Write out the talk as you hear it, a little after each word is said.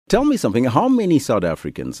Tell me something. How many South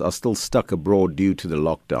Africans are still stuck abroad due to the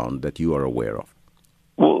lockdown that you are aware of?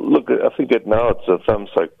 Well, look, I think now it's a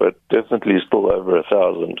thumbsuck, but definitely still over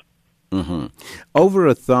 1,000. Mm-hmm. Over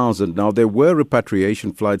 1,000. Now, there were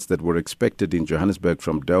repatriation flights that were expected in Johannesburg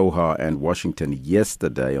from Doha and Washington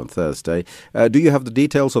yesterday on Thursday. Do you have the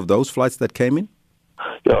details of those flights that came in?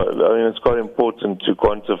 Yeah, I mean, it's quite important to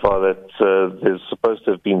quantify that there's supposed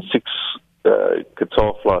to have been 6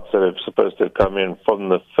 Qatar flights that are supposed to have come in from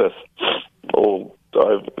the 5th, or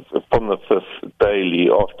from the 5th daily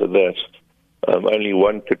after that. Only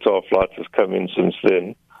 1 Qatar flight has come in since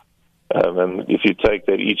then. And if you take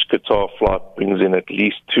that each Qatar flight brings in at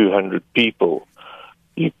least 200 people,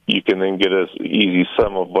 you can then get an easy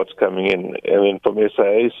sum of what's coming in. And then from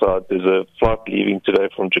SAA side, there's a flight leaving today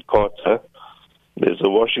from Jakarta. There's a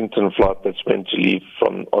Washington flight that's meant to leave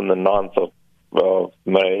on the 9th of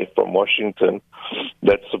May from Washington.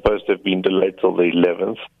 That's supposed to have been delayed till the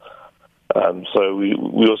 11th. So we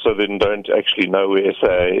also then don't actually know where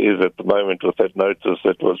SAA is at the moment with that notice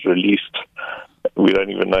that was released. We don't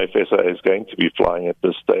even know if SAA is going to be flying at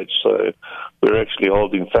this stage. So we're actually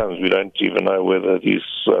holding thumbs. We don't even know whether these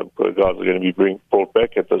poor guys are going to be brought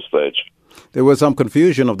back at this stage. There was some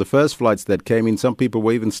confusion of the first flights that came in. Some people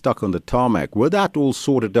were even stuck on the tarmac. Were that all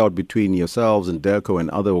sorted out between yourselves and DIRCO and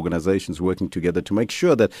other organizations working together to make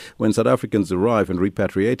sure that when South Africans arrive and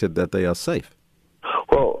repatriated that they are safe?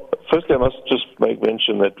 Well, firstly, I must just make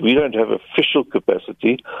mention that we don't have official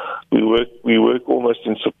capacity. We work almost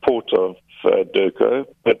in support of DIRCO,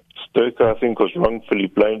 but DIRCO, I think, was wrongfully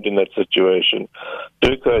blamed in that situation.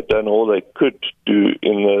 DIRCO had done all they could do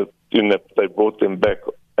in that they brought them back,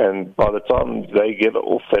 and by the time they get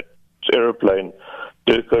off that aeroplane,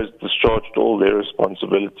 DIRCO's discharged all their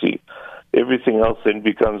responsibility. Everything else then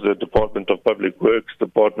becomes the Department of Public Works,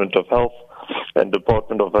 Department of Health, and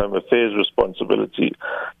Department of Home Affairs responsibility.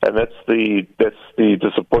 And that's the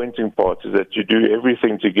disappointing part, is that you do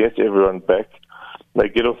everything to get everyone back. They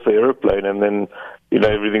get off the aeroplane and then,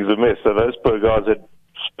 everything's a mess. So those poor guys had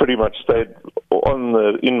pretty much stayed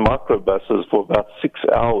in microbuses for about 6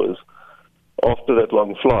 hours after that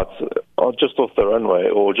long flight, just off the runway,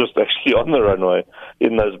 or just actually on the runway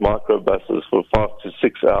in those microbuses for 5 to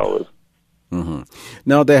 6 hours. Mm-hmm.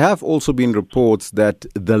 Now, there have also been reports that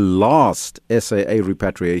the last SAA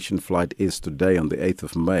repatriation flight is today on the 8th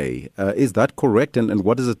of May. Is that correct? And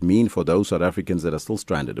what does it mean for those South Africans that are still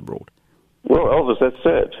stranded abroad? Well, Elvis, that's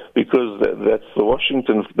sad, because that's the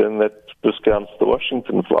Washington, then that discounts the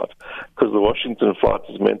Washington flight, because the Washington flight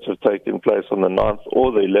is meant to have taken place on the 9th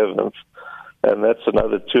or the 11th, and that's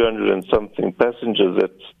another 200 and something passengers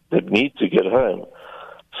that need to get home.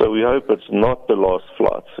 So we hope it's not the last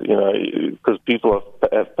flight, because people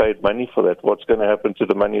have paid money for that. What's going to happen to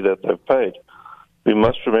the money that they've paid? We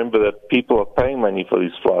must remember that people are paying money for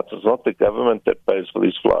these flights. It's not the government that pays for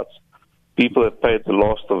these flights. People have paid the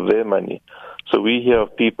last of their money. So we hear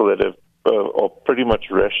of people that are pretty much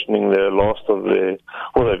rationing their last of their,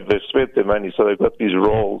 they've spent their money, so they've got these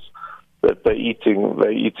rolls that they're eating.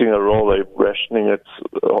 They're eating a roll, they're rationing it,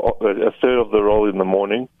 a third of the roll in the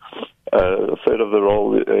morning, a third of the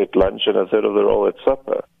roll at lunch, and a third of the roll at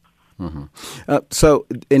supper. Mm-hmm. So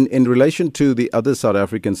in relation to the other South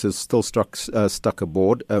Africans who are still stuck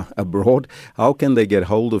abroad, how can they get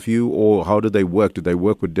hold of you, or how do they work? Do they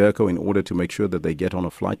work with DIRCO in order to make sure that they get on a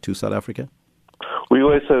flight to South Africa? We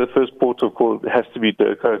always say the first port of call has to be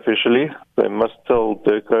DIRCO officially. They must tell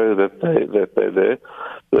DIRCO that they're there.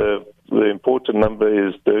 The important number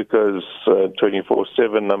is DIRCO's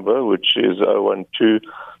 24/7 number, which is 012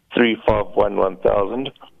 351 1000.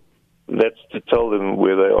 That's to tell them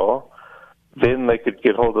where they are. Then they could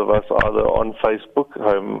get hold of us either on Facebook,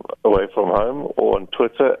 Home Away From Home, or on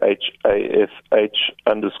Twitter, HAFH_SA.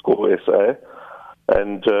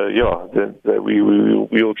 And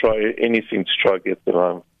we'll try anything to try to get them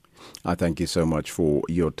home. I thank you so much for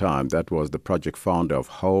your time. That was the project founder of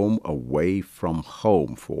Home Away From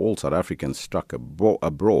Home for all South Africans stuck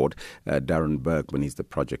abroad, Darren Bergman. He's the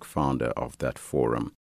project founder of that forum.